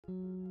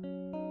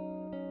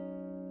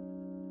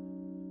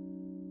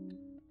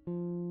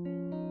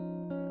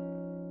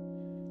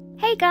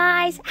Hey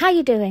guys, how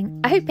you doing?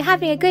 I hope you're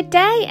having a good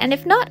day, and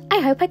if not, I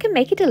hope I can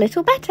make it a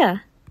little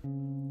better.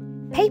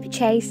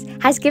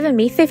 Paperchase has given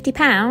me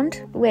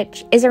 £50,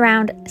 which is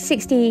around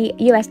 $60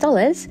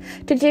 US,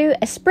 to do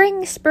a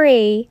spring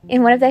spree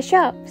in one of their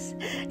shops.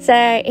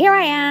 So here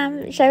I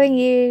am showing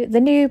you the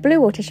new Blue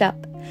Water shop.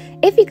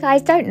 If you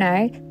guys don't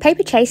know,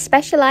 Paperchase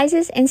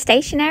specialises in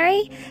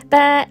stationery,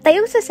 but they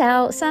also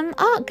sell some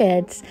art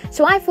goods.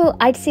 So I thought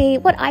I'd see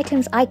what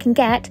items I can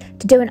get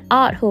to do an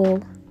art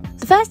haul.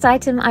 The first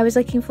item I was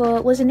looking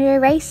for was a new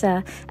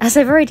eraser, as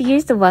I've already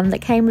used the one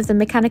that came with the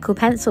mechanical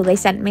pencil they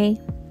sent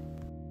me.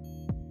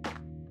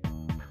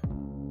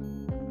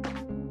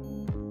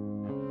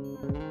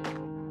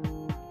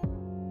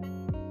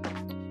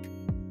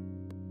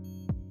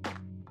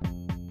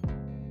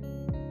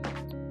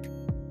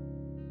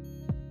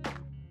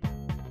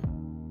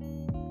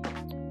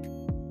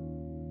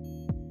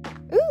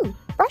 Ooh,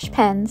 brush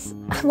pens!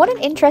 What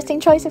an interesting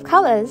choice of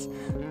colours!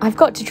 I've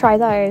got to try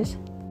those.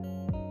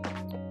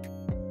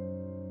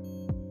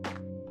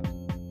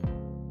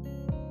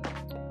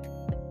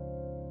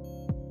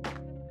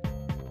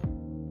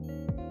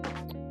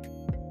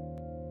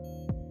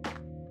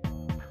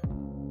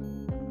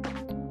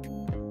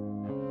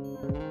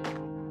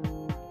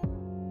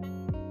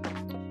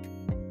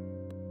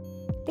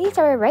 These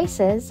are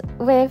erasers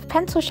with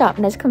pencil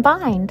sharpeners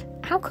combined.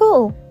 How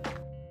cool!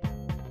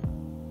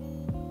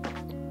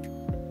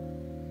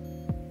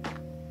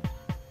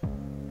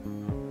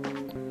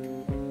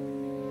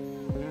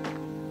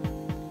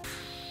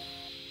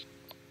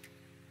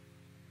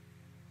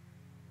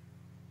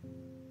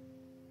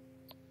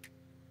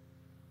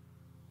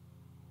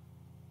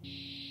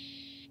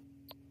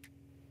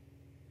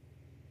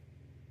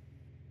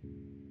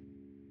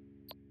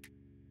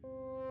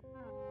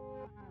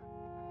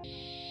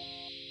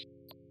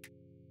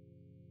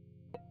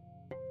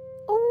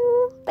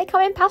 They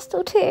come in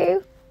pastel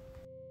too.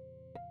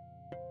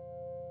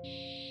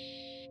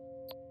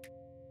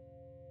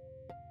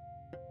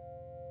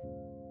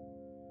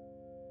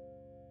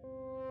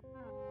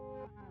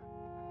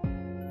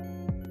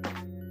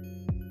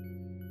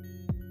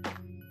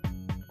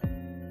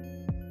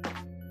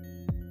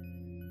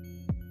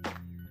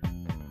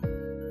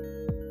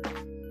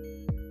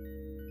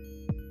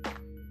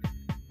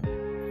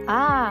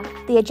 Ah,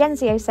 the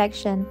Xuxiao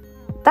section.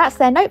 That's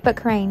their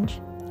notebook range.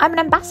 I'm an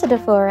ambassador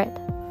for it.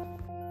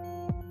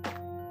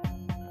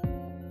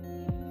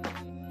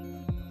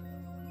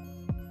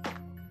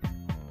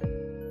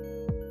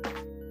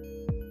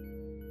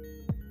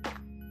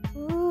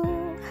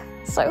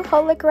 So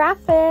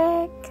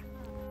holographic.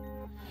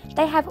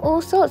 They have all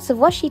sorts of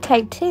washi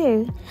tape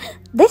too.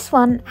 This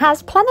one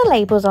has planner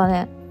labels on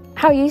it.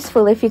 How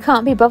useful if you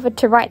can't be bothered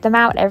to write them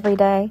out every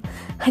day.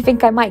 I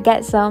think I might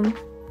get some.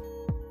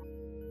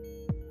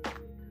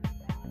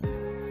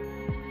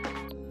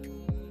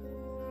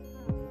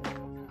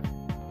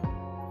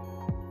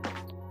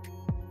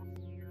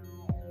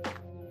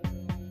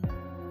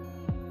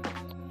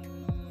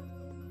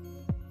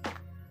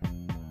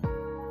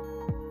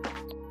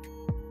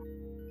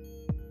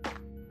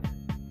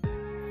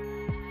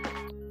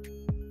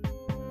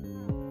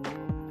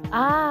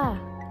 Ah,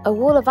 a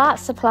wall of art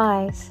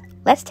supplies.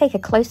 Let's take a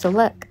closer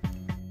look.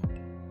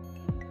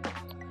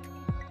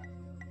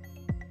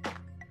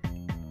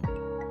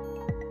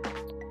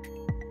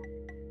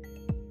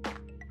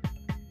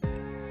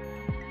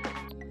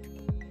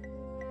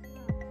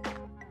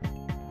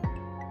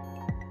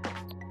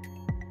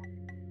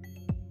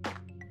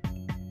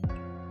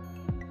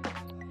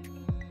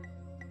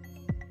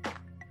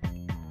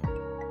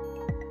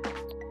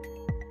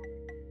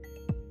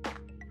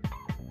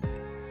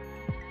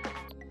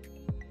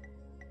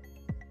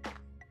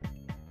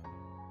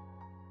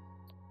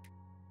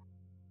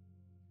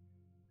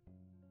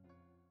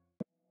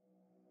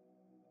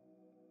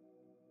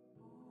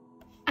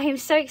 I am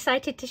so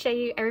excited to show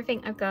you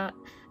everything I've got,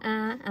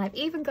 and I've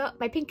even got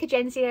my pink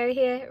Xuxiao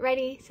here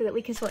ready so that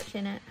we can swatch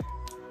in it.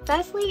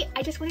 Firstly,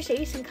 I just want to show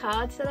you some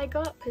cards that I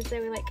got because they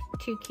were like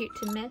too cute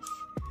to miss.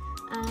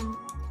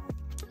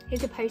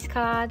 Here's a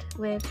postcard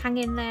with hang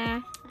in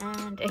there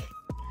and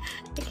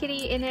a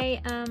kitty in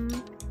a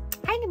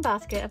hanging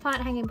basket, a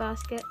plant hanging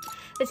basket.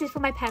 This is for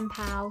my pen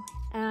pal.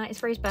 It's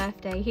for his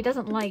birthday. He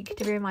doesn't like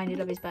to be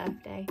reminded of his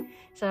birthday,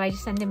 so I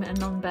just send him a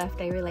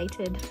non-birthday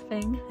related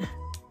thing.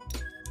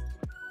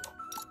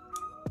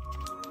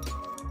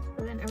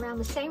 And then around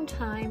the same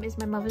time is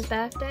my mother's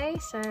birthday,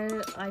 so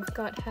I've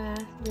got her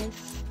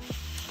this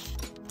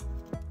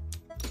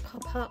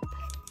pop-up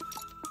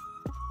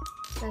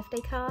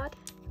birthday card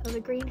of a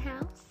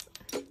greenhouse.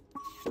 It's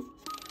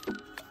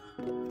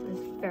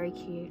very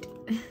cute.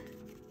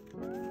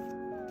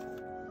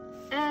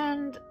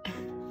 And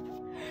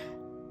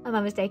a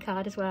Mother's Day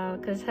card as well,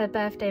 because her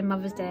birthday and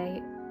Mother's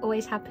Day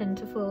always happen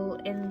to fall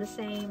in the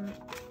same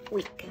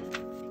week.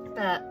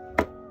 But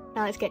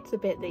now let's get to the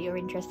bit that you're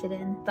interested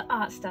in, the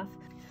art stuff.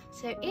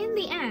 So in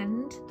the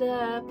end,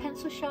 the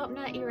pencil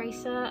sharpener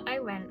eraser I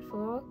went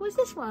for was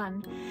this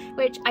one,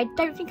 which I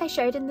don't think I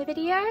showed in the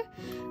video,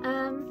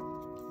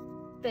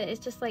 but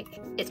it's just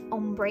like, it's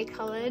ombre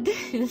coloured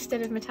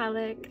instead of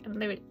metallic,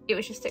 and it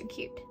was just so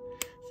cute.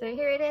 So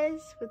here it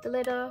is with the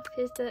lid off.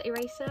 Here's the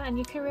eraser, and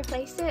you can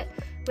replace it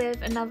with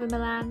another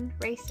Milan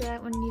eraser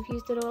when you've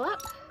used it all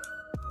up.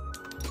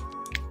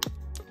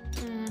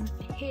 And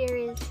here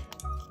is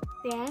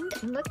the end,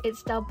 and look,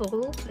 it's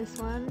double, this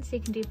one, so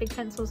you can do big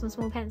pencils and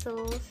small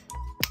pencils.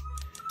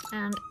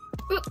 And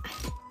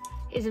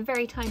it's a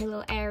very tiny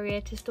little area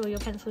to store your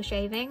pencil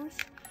shavings.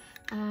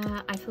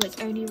 I feel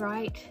it's only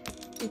right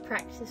we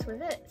practice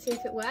with it, see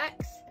if it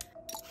works.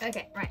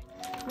 Okay, right,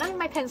 none of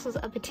my pencils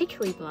are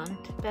particularly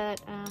blunt, but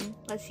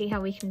let's see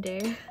how we can do.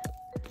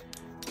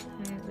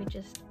 So we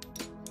just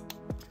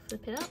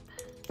flip it up,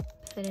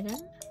 put it in.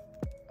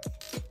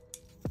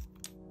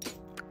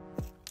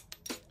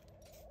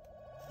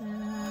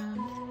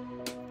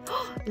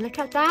 Look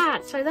at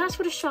that! So that's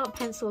what a sharp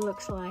pencil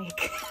looks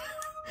like.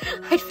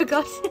 I'd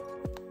forgotten.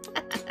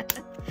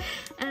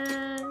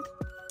 And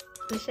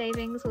the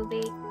shavings will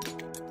be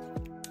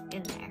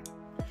in there.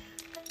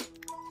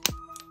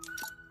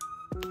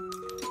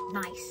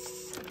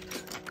 Nice.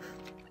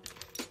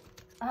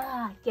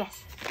 Ah,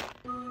 yes.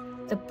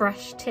 The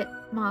brush tip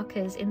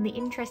markers in the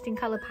interesting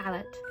colour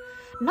palette.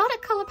 Not a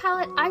colour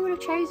palette I would have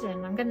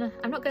chosen. I'm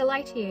not gonna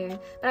lie to you,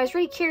 but I was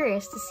really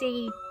curious to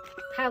see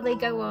how they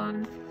go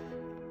on,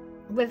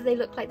 whether they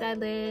look like their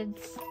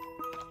lids,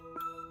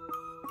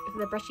 if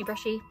they're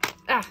brushy.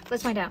 Ah,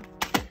 let's find out.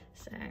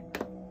 So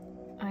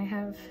I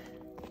have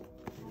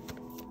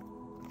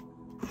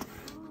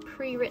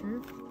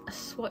pre-written a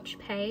swatch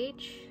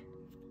page.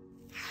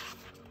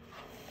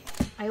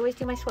 I always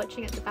do my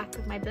swatching at the back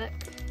of my book.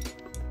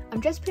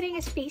 I'm just putting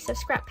a piece of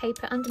scrap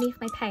paper underneath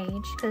my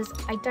page because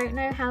I don't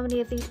know how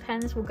many of these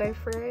pens will go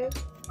through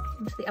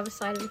into the other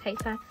side of the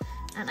paper,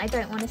 and I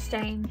don't want to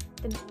stain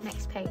the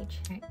next page.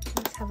 Right,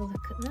 let's have a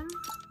look at them.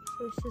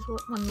 So this is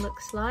what one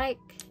looks like.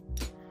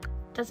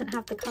 Doesn't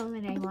have the colour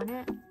name on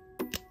it.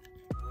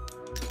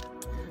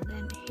 And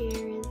then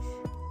here is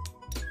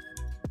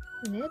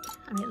the nib.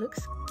 I mean, it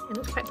looks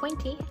quite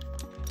pointy.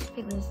 I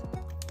think there's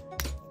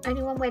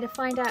only one way to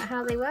find out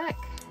how they work.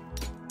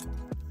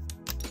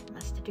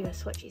 That's to do a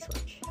swatchy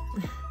swatch.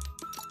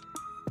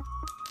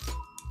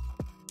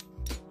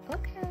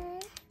 Okay.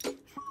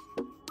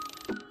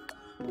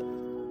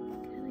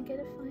 Can I get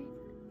a fine?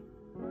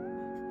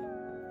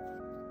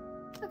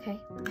 Okay.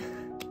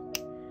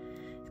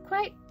 It's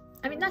quite,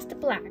 I mean, that's the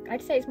black.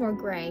 I'd say it's more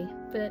grey,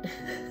 but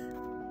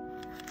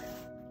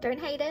don't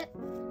hate it.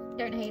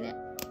 Don't hate it.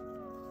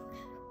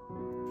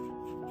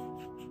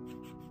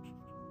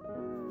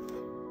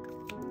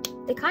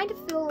 They kind of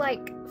feel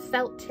like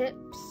felt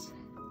tips,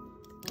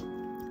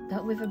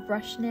 but with a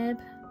brush nib.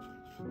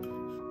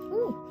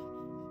 Ooh.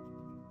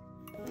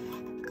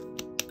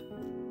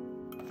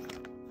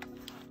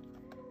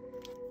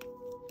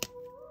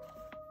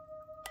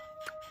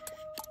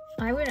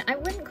 I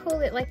wouldn't call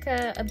it like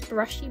a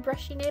brushy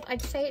nib.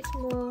 I'd say it's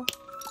more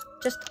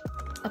just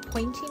a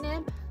pointy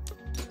nib.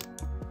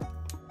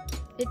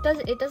 It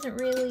doesn't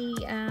really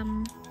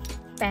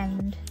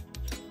bend.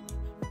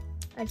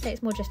 I'd say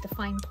it's more just a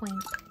fine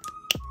point.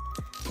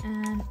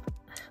 And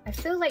I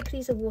feel like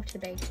these are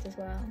water-based as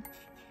well.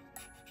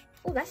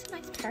 Oh, that's a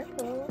nice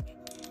purple.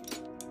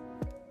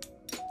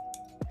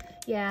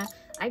 Yeah,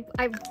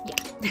 yeah.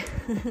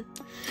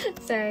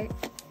 So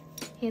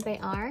here they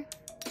are,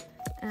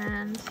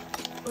 and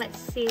let's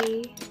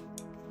see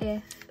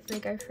if they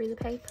go through the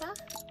paper.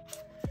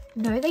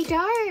 No, they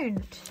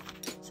don't.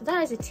 So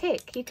that is a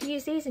tick. You can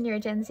use these in your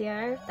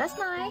Xuxiao. That's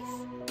nice.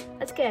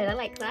 That's good. I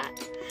like that.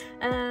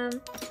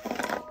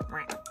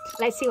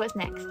 Let's see what's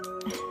next.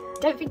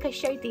 Don't think I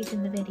showed these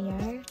in the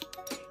video.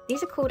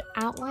 These are called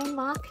outline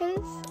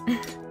markers.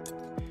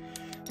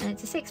 And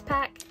it's a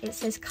 6-pack. It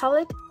says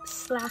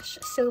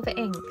coloured/silver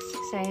inks.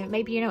 So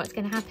maybe you know what's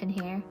going to happen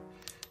here.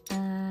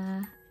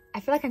 I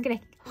feel like I'm going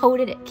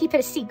to keep it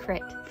a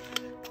secret.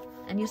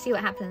 And you'll see what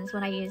happens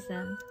when I use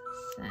them.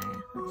 So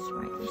let's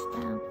write this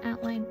down.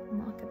 Outline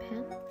marker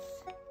pens.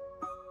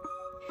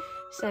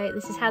 So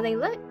this is how they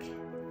look.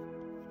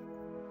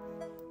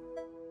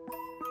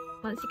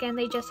 Once again,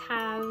 they just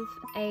have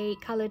a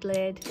coloured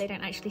lid. They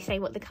don't actually say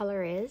what the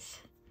colour is.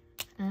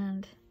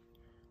 And,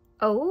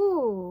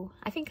 oh,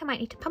 I think I might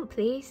need to pump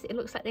these. It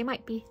looks like they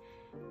might be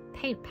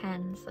paint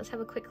pens. Let's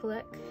have a quick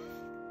look.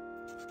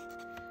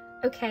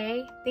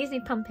 Okay, these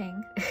need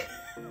pumping.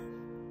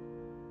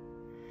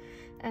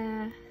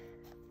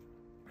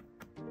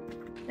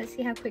 Let's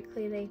see how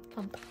quickly they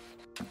pump.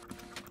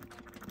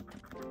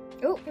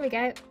 Oh, here we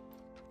go.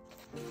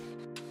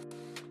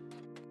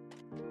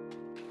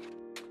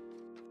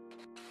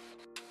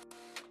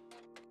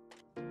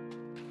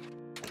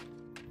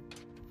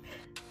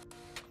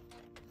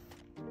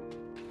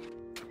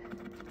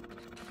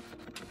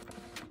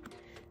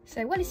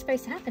 So what is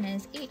supposed to happen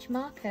is each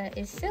marker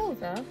is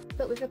silver,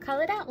 but with a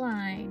coloured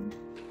outline.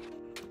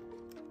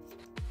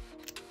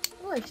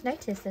 Oh, I just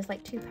noticed there's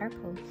like 2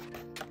 purples.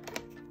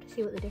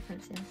 See what the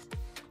difference is.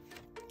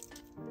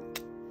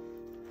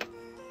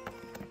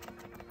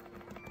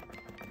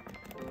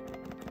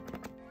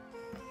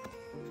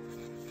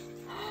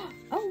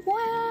 Oh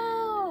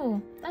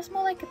wow! That's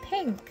more like a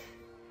pink.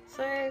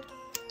 So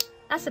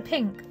that's a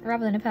pink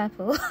rather than a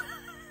purple.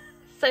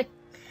 So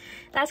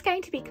that's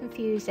going to be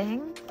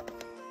confusing.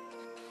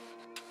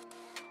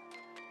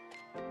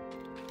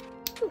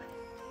 Ooh.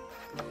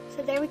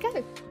 So there we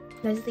go.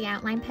 Those are the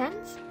outline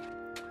pens.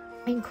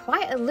 In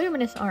quite a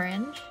luminous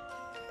orange.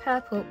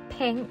 Purple,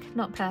 pink,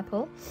 not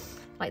purple,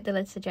 like the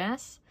lid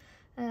suggests.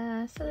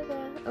 Sort of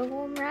a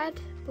warm red,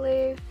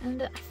 blue,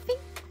 and I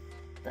think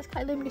that's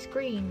quite a luminous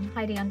green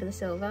hiding under the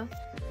silver.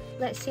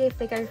 Let's see if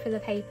they go through the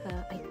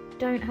paper. I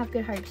don't have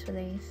good hopes for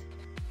these.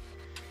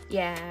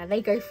 Yeah, they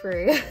go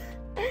through.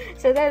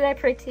 So they're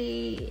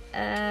pretty,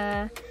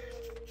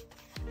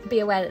 be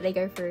aware that they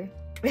go through.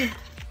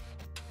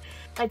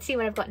 Let's see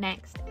what I've got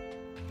next.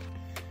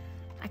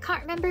 I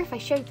can't remember if I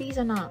showed these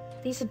or not.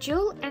 These are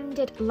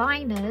dual-ended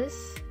liners,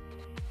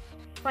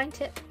 fine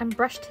tip and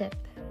brush tip.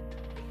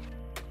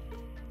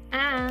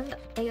 And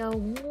they are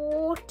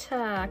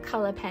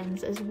watercolour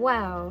pens as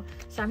well.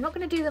 So I'm not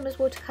going to do them as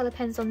watercolour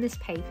pens on this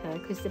paper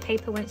because the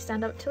paper won't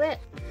stand up to it.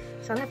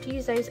 So I'll have to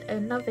use those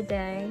another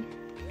day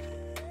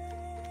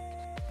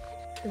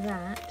for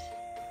that.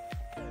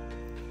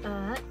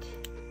 But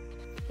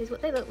here's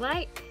what they look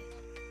like.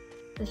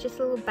 There's just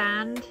a little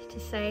band to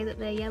say that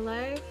they're yellow.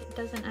 It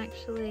doesn't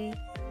actually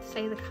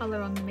say the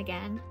colour on them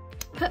again.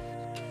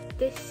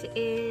 This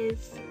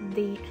is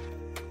the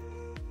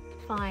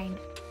fine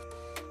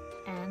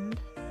end.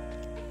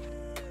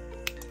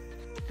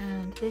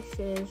 And this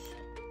is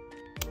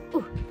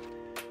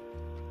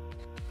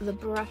the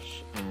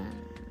brush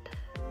end.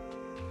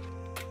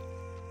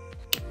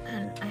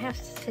 And I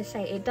have to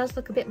say, it does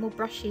look a bit more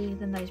brushy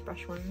than those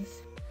brush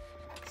ones.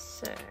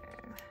 So...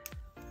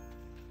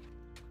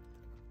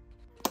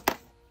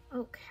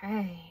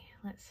 okay,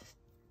 let's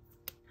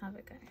have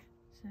a go.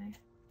 So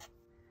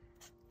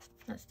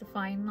that's the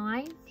fine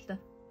line,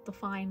 the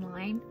fine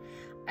line.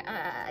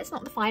 It's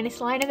not the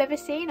finest line I've ever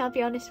seen, I'll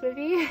be honest with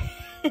you.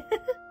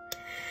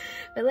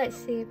 But let's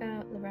see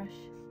about the brush.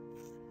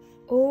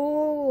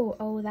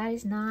 Oh, that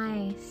is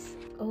nice.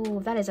 Oh,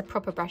 that is a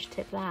proper brush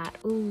tip, that.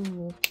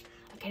 Ooh,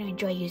 I'm going to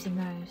enjoy using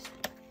those.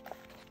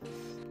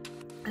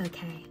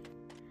 Okay,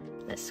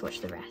 let's swatch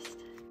the rest.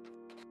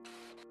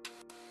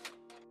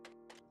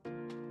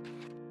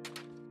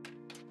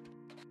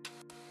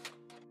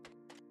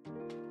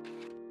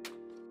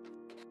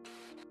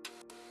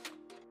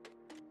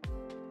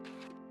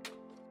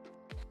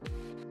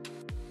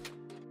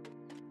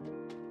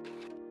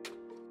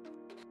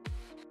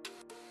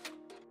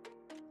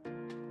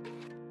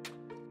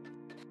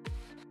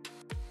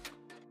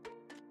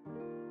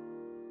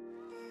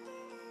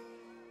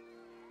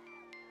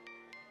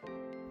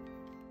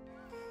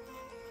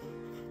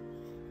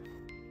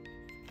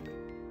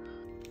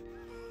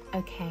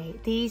 Okay,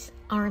 these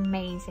are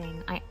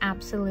amazing. I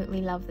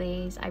absolutely love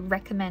these. I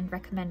recommend.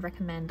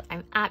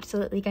 I'm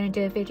absolutely going to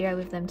do a video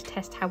with them to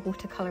test how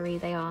watercolory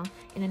they are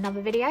in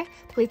another video.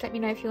 Please let me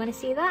know if you want to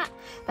see that.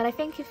 But I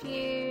think if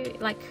you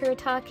like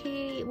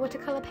Kuretake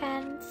watercolor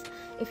pens,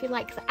 if you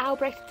like the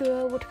Albrecht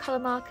Duo watercolor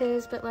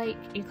markers, but like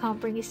you can't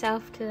bring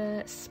yourself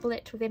to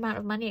split with the amount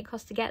of money it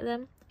costs to get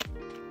them,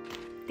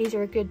 these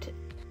are a good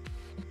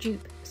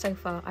dupe so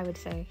far, I would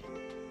say.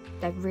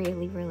 They're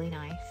really, really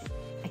nice.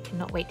 I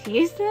cannot wait to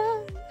use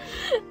them.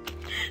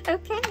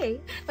 Okay,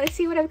 let's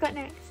see what I've got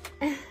next.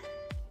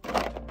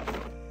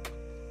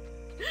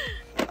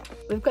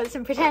 We've got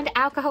some pretend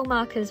alcohol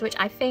markers, which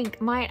I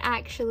think might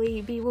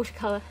actually be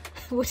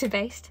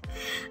water-based.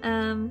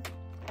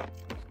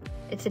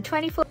 It's a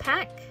 24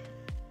 pack,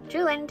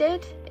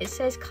 dual-ended. It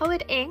says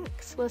coloured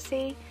inks. We'll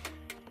see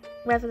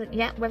whether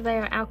they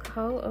are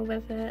alcohol or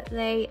whether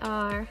they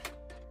are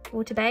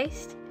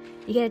water-based.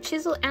 You get a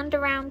chisel and a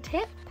round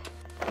tip.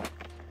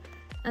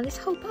 And this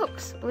whole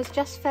box was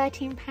just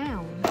 £13.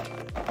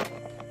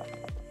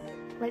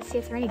 Let's see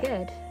if they're any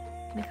good.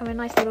 They come in a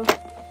nice little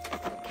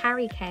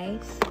carry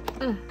case.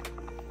 Ugh.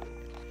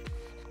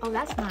 Oh,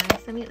 that's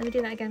nice. Let me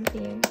do that again for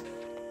you.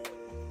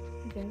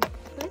 Okay.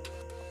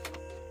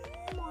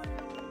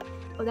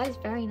 Oh, that is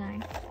very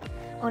nice.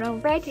 Oh, and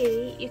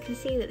already you can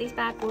see that these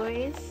bad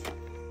boys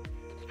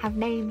have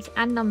names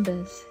and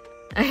numbers.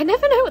 I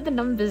never know what the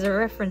numbers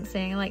are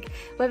referencing, like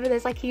whether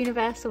there's like a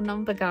universal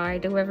number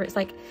guide or whether it's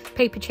like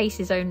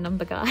Paperchase's own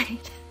number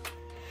guide.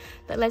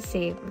 But let's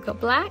see, we've got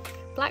black,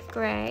 black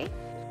grey,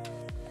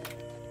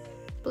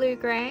 blue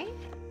grey,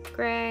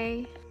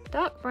 grey,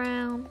 dark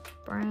brown,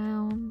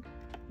 brown,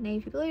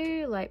 navy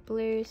blue, light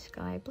blue,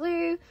 sky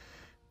blue,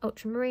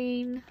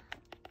 ultramarine.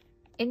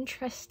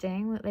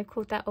 Interesting that they've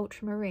called that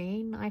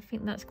ultramarine. I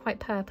think that's quite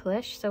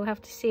purplish, so we'll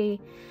have to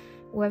see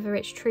whether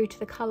it's true to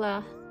the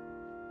colour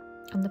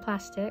on the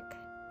plastic.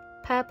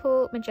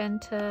 Purple,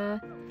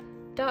 magenta,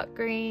 dark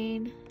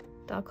green,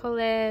 dark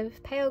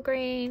olive, pale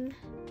green,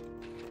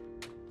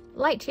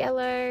 light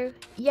yellow,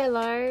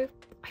 yellow.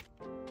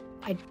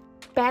 I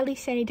barely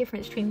see any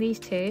difference between these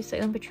two, so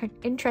it'll be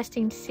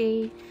interesting to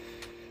see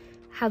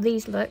how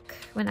these look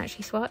when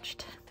actually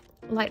swatched.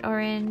 Light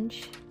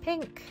orange,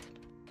 pink,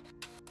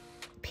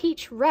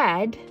 peach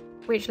red,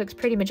 which looks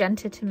pretty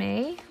magenta to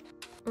me,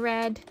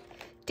 red,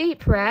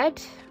 deep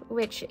red,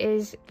 which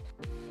is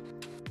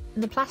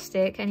the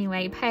plastic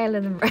anyway,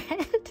 paler than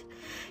red,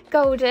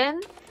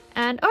 golden,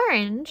 and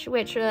orange,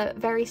 which are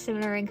very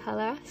similar in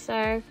colour.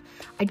 So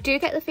I do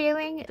get the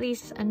feeling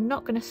these are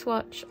not going to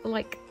swatch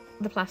like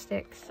the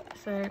plastics,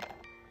 so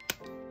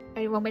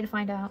only one way to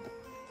find out.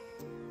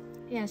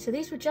 Yeah, so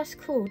these were just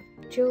called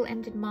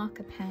dual-ended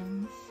marker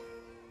pens.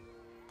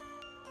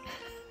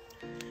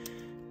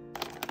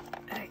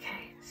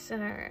 Okay, so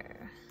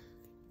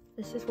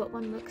this is what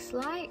one looks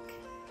like.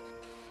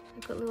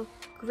 They've got a little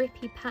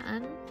grippy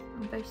pattern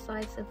on both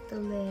sides of the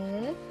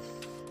lids.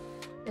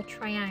 They're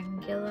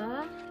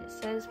triangular. It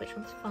says which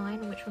one's fine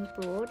and which one's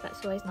broad.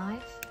 That's always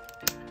nice.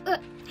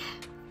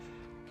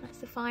 That's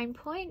the fine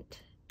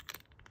point.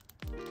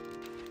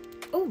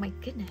 Oh my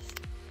goodness.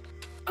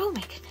 Oh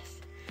my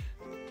goodness.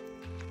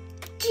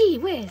 Gee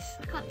whiz,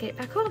 I can't get it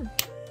back on.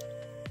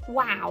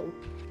 Wow.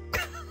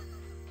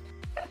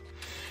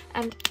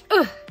 And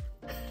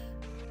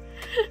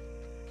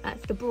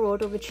that's the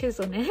broad or the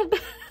chisel nib.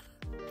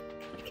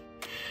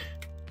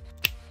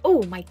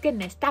 Oh my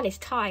goodness, that is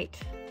tight.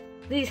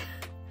 These.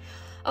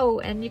 Oh,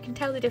 and you can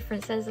tell the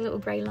difference. There's a little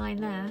grey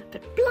line there,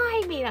 but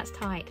blimey, that's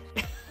tight.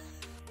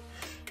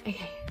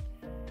 Okay,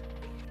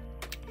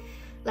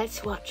 let's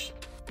swatch.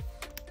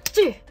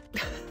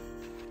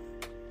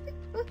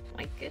 Oh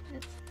my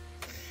goodness.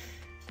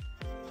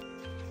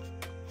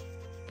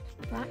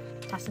 Black.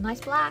 That's a nice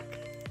black.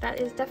 That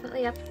is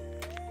definitely a.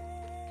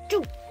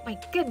 Oh my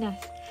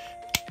goodness.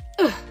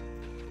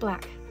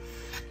 Black.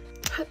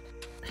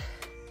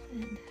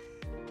 And...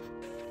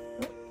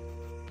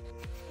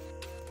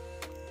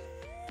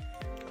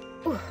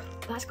 oh,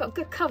 that's got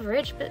good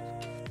coverage, but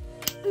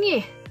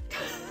yeah.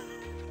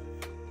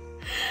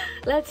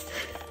 Let's.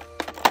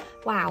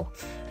 Wow,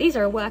 these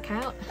are a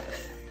workout.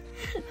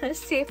 Let's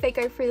see if they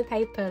go through the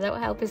paper. That will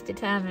help us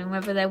determine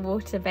whether they're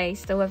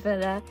water-based or whether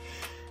they're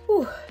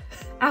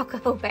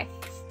alcohol-based.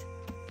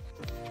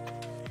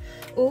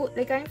 Oh,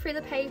 they're going through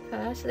the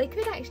paper, so they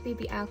could actually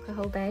be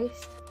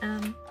alcohol-based.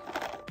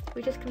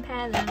 We just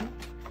compare them.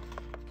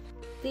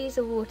 These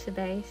are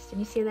water-based,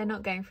 and you see they're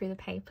not going through the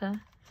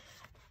paper.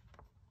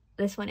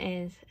 This one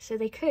is, so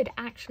they could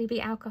actually be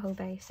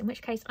alcohol-based, in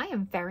which case I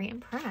am very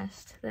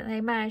impressed that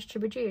they managed to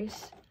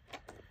produce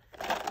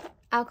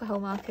alcohol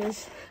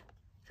markers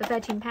for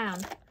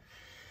 £13.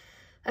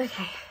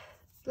 Okay,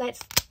 let's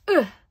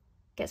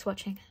get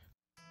swatching.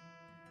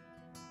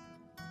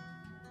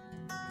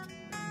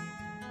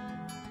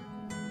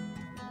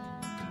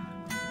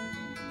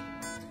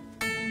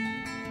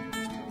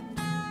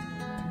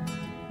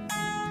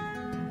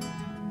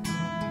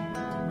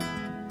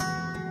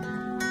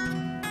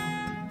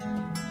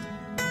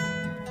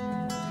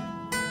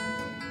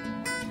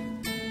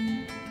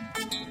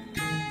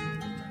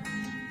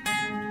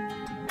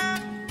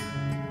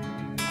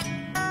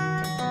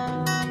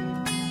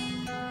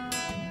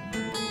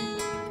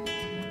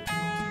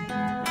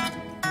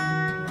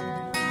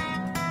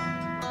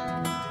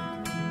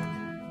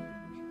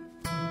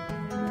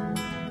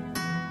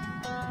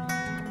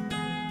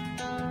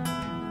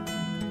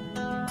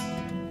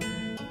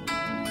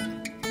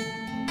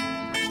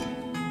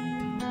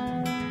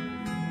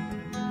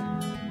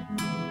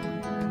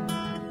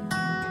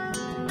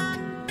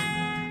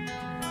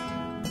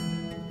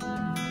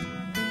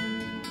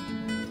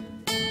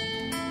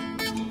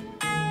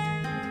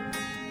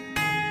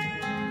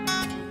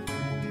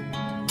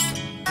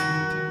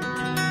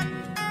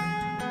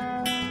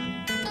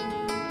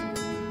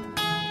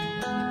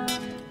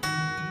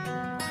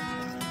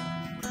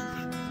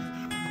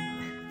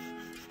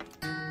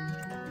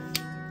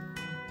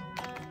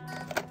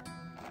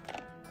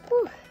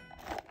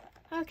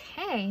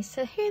 Okay,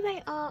 so here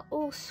they are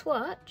all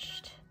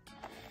swatched,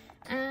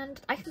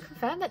 and I can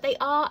confirm that they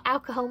are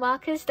alcohol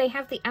markers. They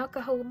have the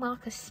alcohol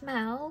marker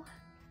smell.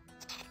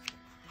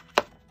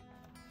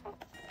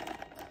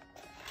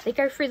 They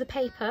go through the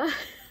paper,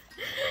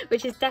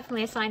 which is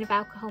definitely a sign of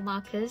alcohol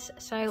markers,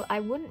 so I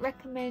wouldn't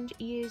recommend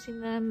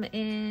using them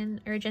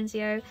in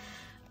Urgenzio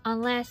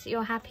unless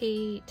you're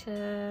happy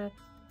to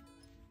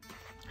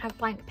have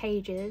blank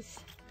pages.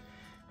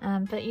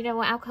 But you know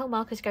what, alcohol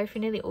markers go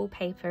through nearly all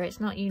paper.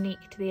 It's not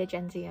unique to the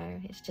Urgenzio.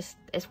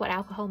 It's what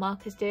alcohol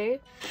markers do.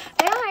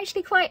 They are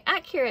actually quite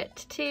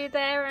accurate to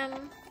their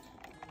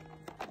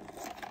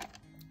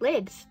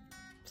lids.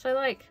 So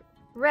like,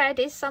 red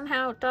is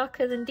somehow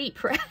darker than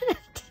deep red.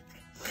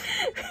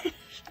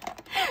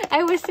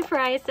 I was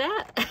surprised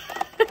at.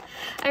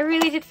 I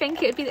really did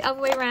think it would be the other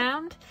way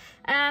around.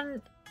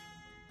 And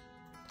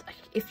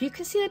if you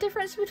can see the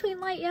difference between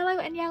light yellow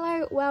and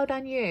yellow, well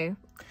done you.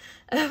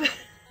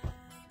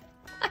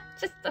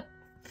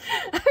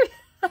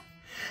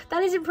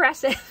 That is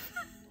impressive.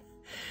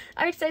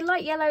 I would say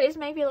light yellow is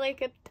maybe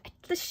like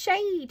the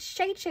shade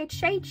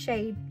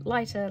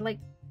lighter, like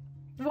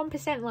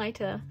 1%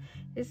 lighter.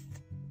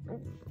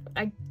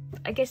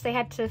 I guess they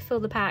had to fill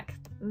the pack.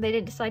 They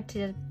didn't decide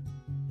to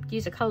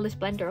use a colourless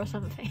blender or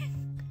something.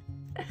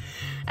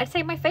 I'd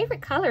say my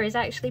favourite colour is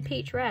actually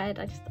peach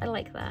red. I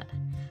like that.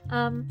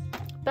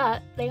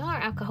 But they are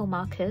alcohol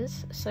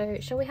markers, so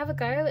shall we have a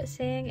go at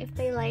seeing if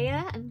they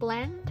layer and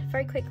blend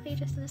very quickly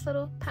just in this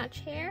little patch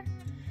here?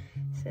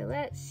 So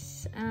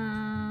let's,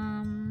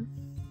 I'm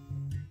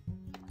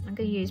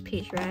gonna use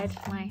peach red,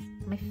 my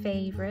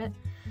favourite.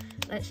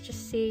 Let's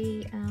just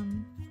see,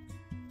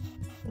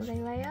 will they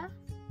layer?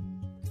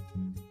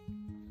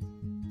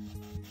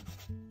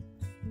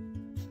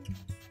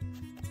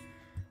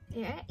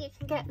 Yeah, you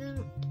can get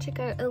them to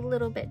go a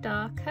little bit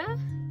darker.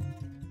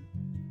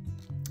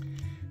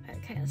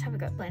 Okay, let's have a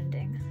go at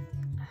blending.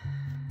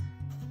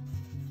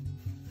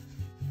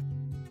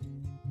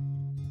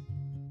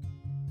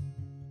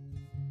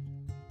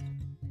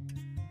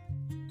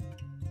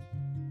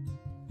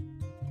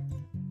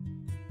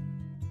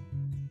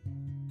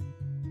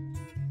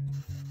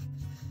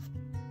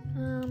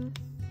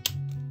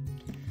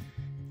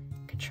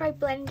 Could try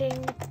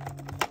blending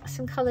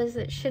some colours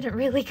that shouldn't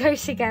really go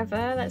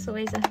together. That's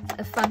always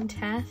a fun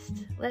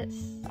test.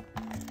 Let's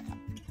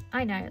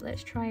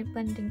try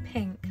blending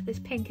pink. This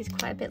pink is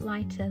quite a bit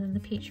lighter than the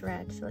peach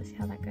red, so let's see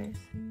how that goes.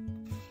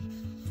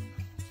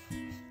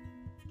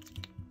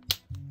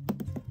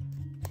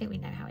 I think we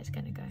know how it's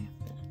going to go.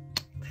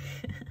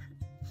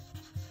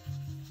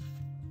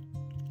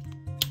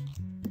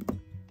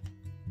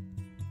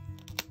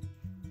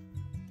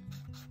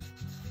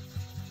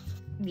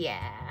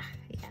 yeah,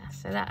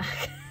 so that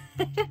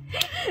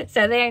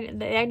so they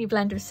only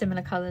blend with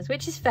similar colours,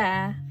 which is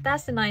fair.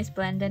 That's a nice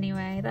blend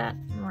anyway.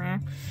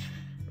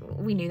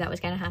 We knew that was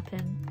going to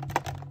happen.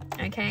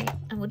 Okay,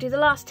 and we'll do the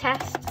last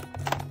test,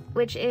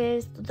 which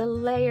is the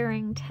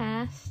layering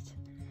test.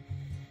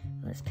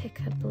 Let's pick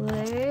a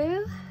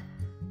blue.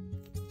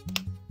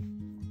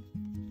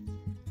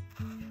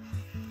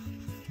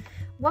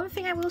 One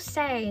thing I will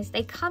say is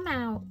they come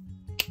out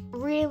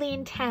really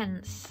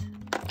intense.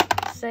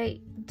 So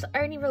the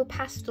only real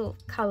pastel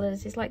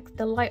colours is like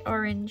the light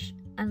orange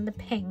and the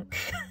pink.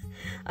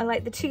 I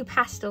like the two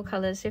pastel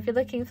colours, so if you're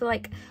looking for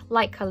like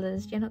light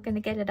colours, you're not going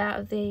to get it out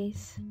of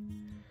these.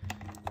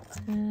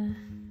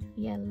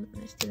 Yeah,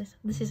 let's do this.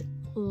 This is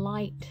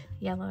light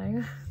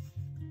yellow.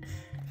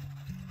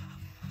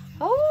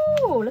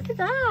 Oh, look at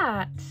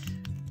that.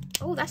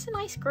 Oh, that's a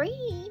nice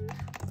green.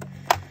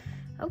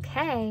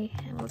 Okay,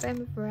 and we'll go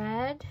with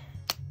red.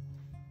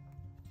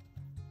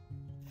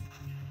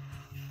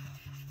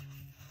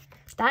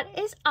 That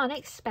is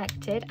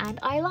unexpected and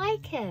I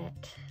like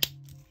it.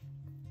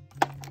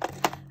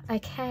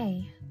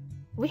 Okay,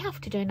 we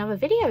have to do another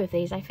video of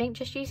these, I think,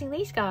 just using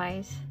these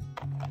guys.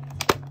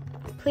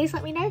 Please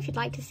let me know if you'd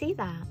like to see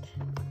that.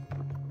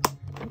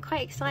 I'm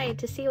quite excited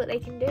to see what they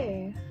can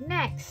do.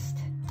 Next,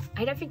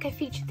 I don't think I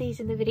featured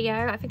these in the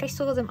video. I think I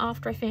saw them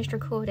after I finished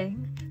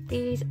recording.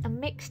 These are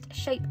mixed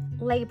shape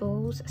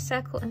labels,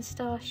 circle and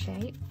star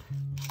shape.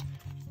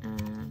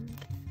 And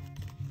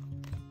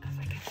if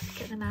I can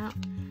get them out,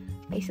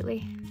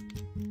 basically,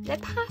 they're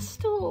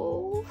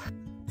pastel.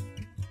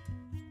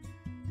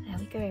 There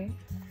we go.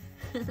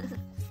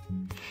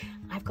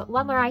 I've got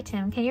one more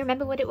item. Can you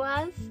remember what it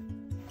was?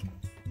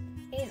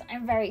 These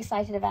I'm very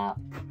excited about,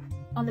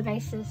 on the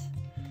basis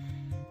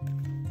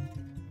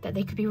that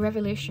they could be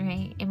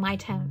revolutionary in my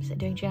attempts at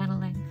doing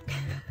journaling.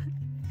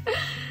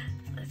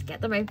 Let's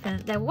get them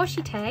open. They're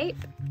washi tape.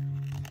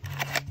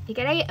 You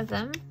get 8 of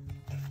them.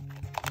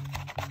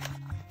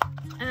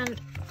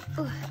 And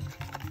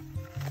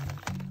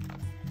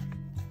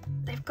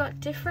they've got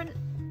different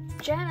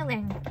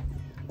journaling.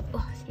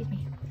 Oh, excuse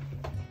me.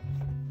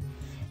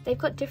 They've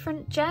got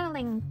different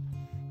journaling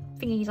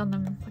thingies on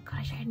them. Oh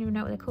gosh, I don't even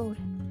know what they're called.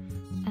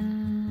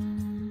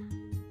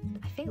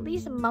 I think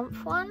these are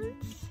month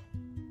ones.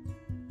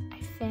 I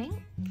think.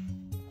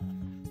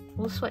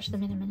 We'll swatch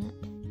them in a minute.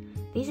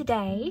 These are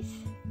days.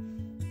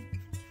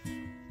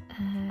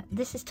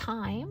 This is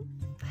time.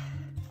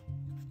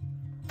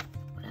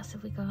 What else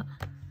have we got?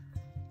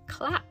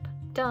 Clap.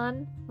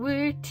 Done.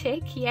 Woo.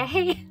 Tick.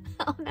 Yay.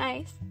 Oh,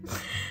 nice.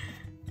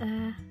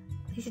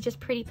 These are just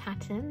pretty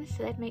patterns,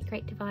 so they'd make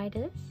great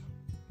dividers.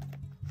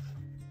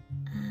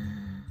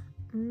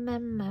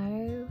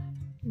 Memo,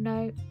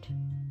 note,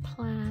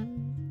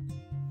 plan,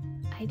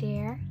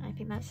 idea, I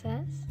think that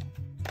says.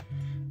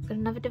 We've got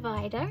another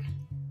divider,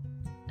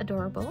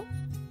 adorable.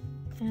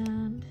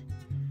 And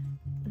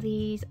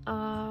these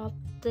are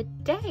the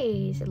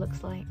days, it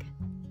looks like.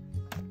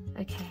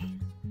 Okay,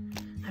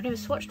 I've never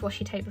swatched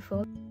washi tape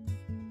before.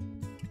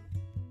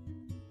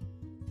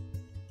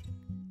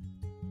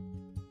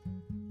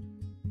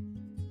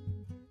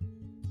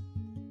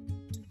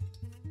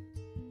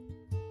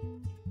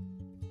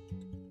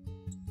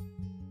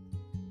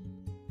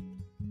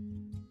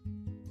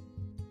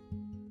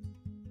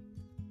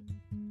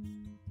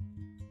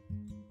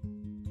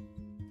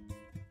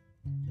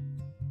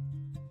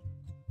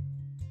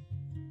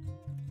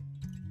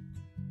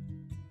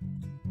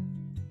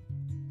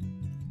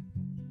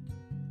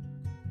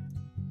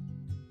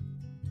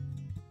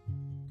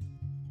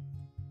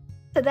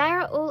 So there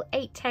are all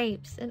 8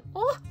 tapes, and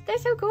oh, they're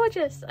so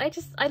gorgeous.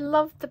 I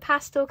love the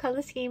pastel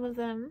colour scheme of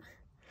them.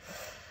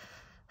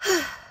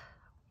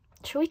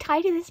 Should we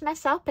tidy this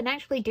mess up and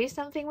actually do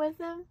something with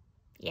them?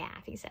 Yeah,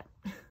 I think so.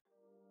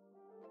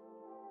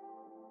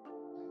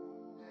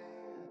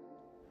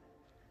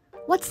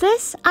 What's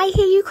this? I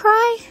hear you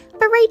cry?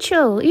 But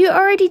Rachel, you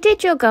already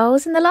did your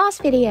goals in the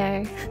last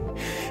video.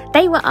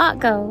 They were art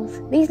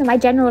goals. These are my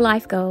general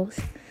life goals.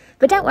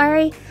 But don't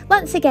worry,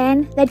 once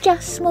again, they're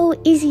just small,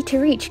 easy to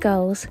reach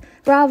goals,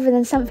 rather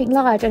than something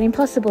large and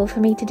impossible for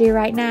me to do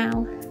right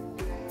now.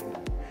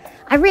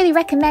 I really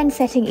recommend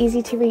setting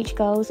easy to reach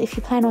goals if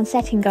you plan on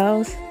setting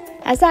goals,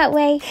 as that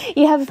way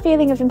you have a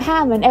feeling of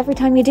empowerment every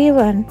time you do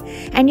one,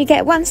 and you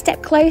get one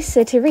step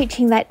closer to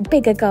reaching that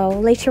bigger goal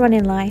later on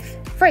in life.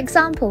 For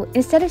example,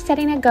 instead of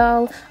setting a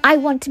goal, I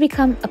want to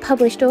become a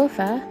published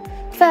author,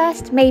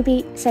 first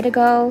maybe set a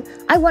goal,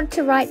 I want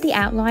to write the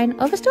outline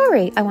of a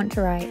story I want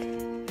to write.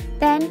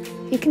 Then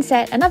you can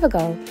set another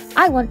goal,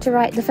 I want to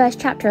write the first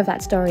chapter of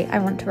that story I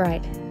want to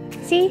write.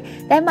 See,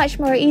 they're much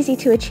more easy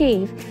to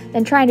achieve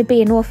than trying to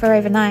be an author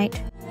overnight.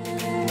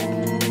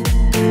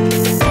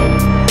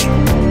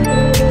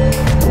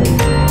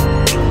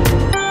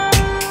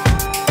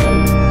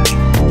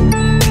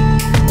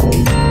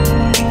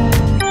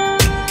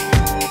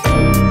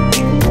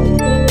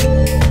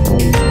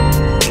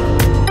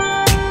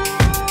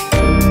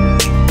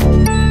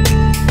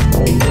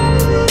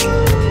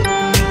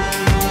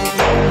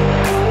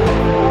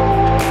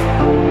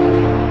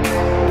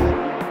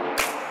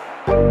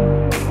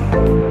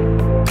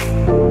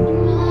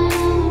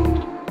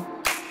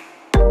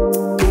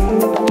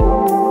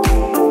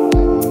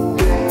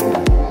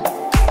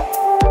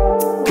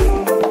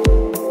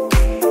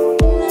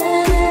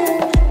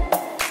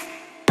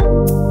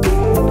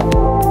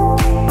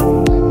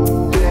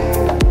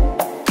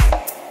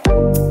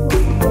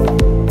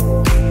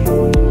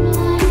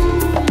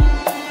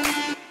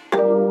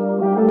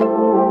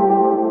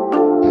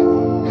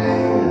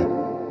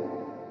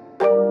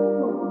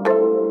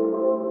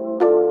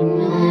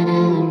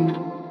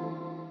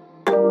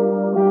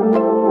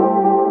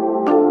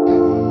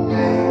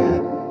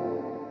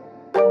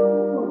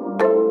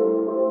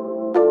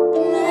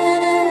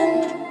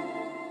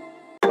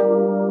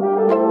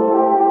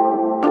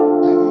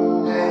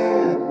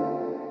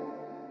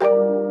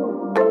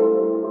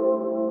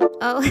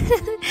 Oh,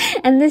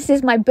 and this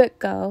is my book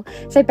goal.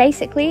 So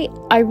basically,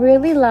 I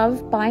really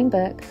love buying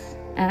books,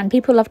 and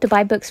people love to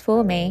buy books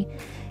for me,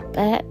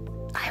 but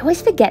I always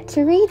forget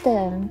to read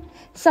them.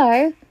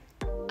 So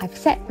I've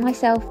set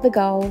myself the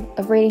goal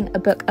of reading a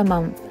book a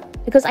month,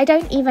 because I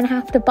don't even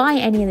have to buy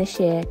any this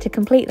year to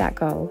complete that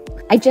goal.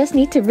 I just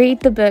need to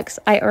read the books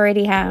I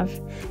already have.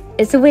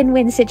 It's a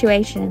win-win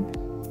situation.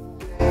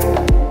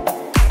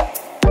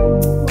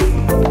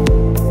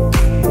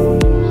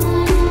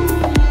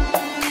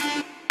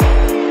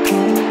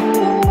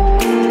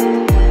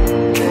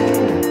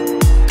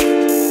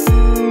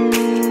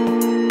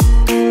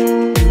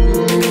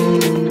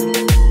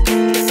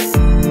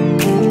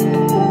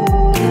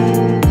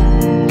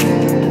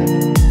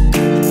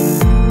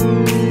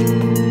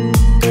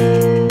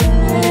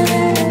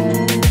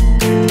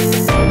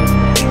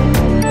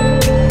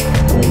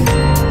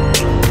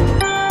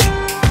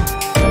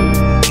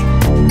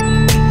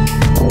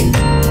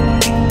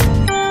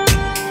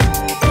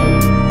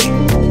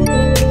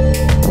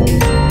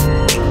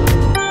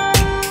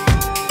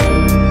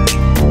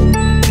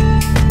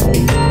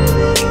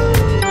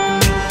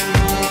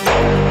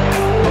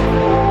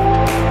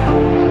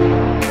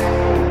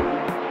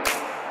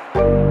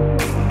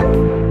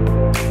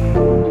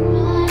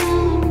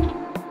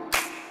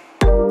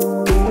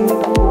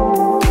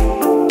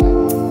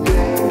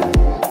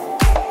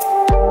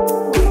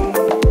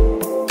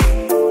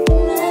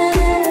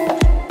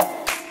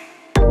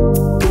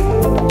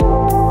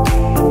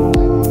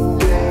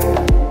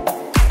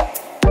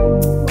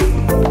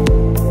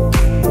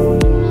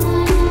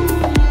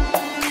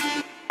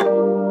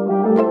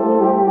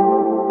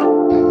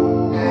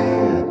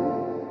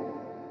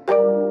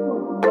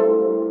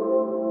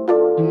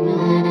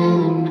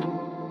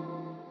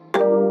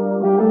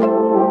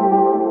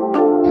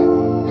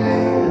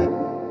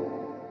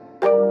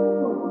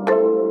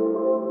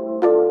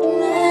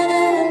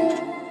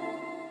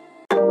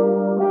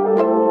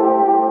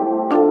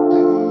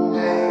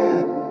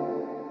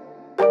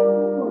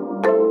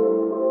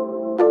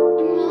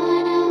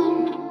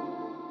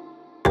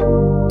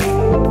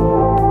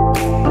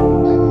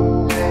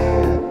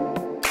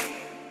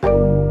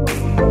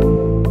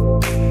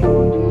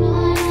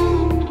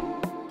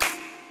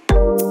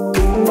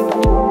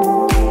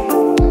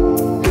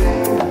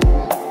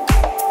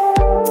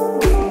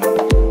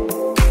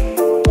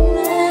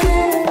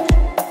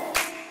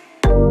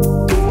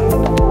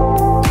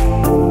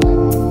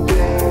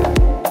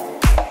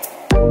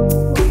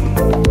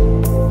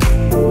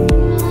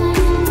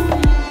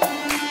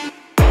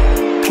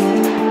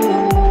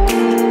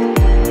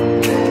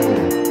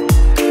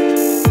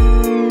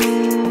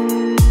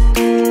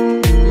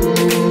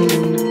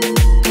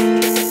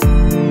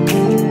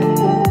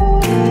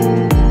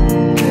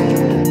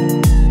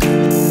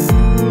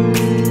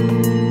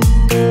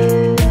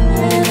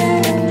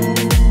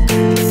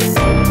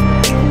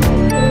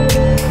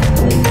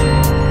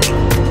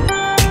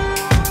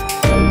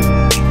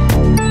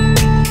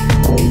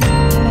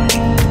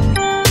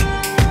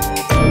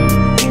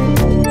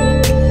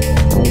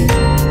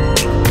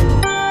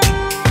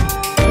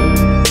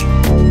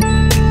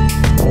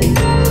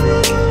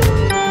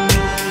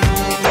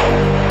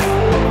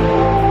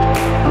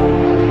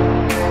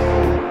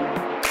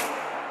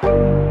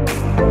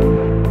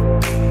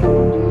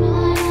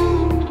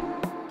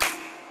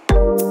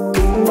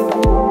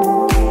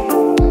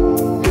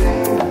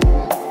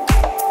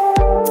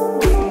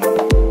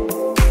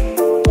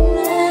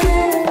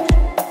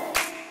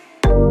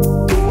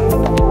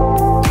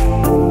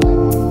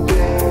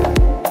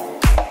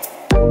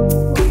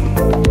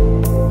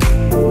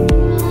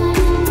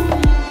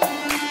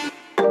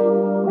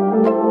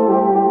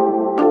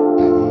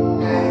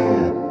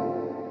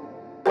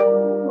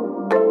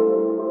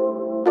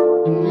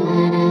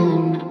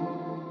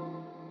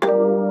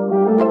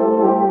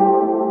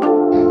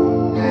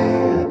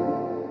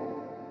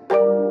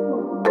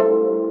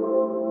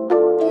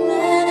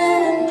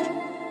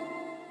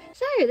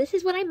 So this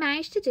is what I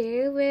managed to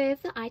do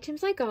with the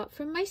items I got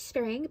from my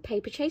spring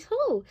Paperchase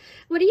haul.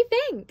 What do you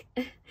think?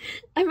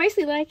 I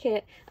mostly like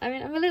it. I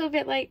mean, I'm a little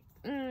bit like,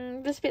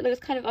 this bit looks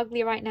kind of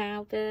ugly right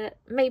now, but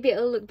maybe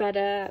it'll look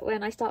better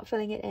when I start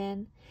filling it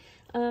in.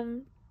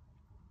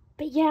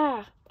 But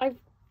yeah, I've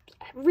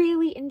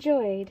really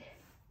enjoyed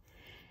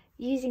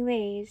using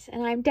these,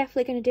 and I'm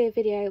definitely going to do a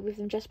video with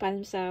them just by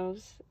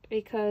themselves,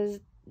 because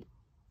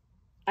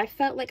I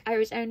felt like I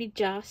was only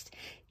just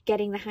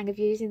getting the hang of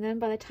using them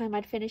by the time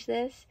I'd finish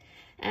this,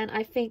 and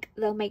I think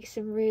they'll make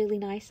some really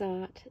nice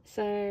art,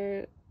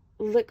 so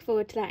look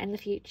forward to that in the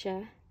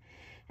future.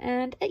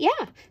 And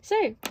yeah,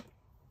 so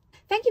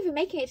thank you for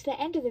making it to the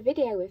end of the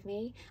video with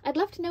me. I'd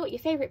love to know what your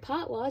favourite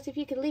part was. If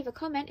you could leave a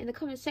comment in the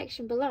comment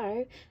section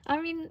below.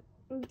 I mean,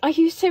 I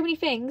use so many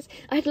things.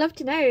 I'd love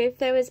to know if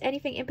there was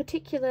anything in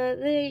particular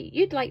that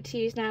you'd like to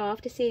use now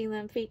after seeing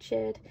them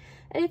featured,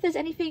 and if there's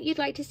anything you'd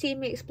like to see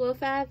me explore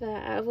further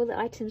out of all the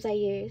items I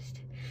used.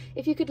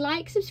 If you could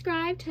like,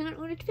 subscribe, turn on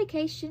all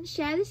notifications,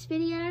 share this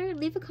video, and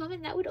leave a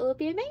comment, that would all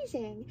be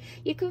amazing.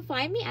 You can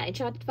find me at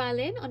Enchanted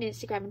Violin on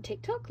Instagram and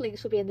TikTok.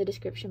 Links will be in the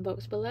description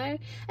box below,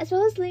 as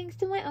well as links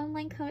to my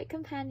online comic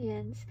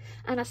companions.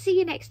 And I'll see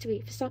you next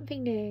week for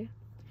something new.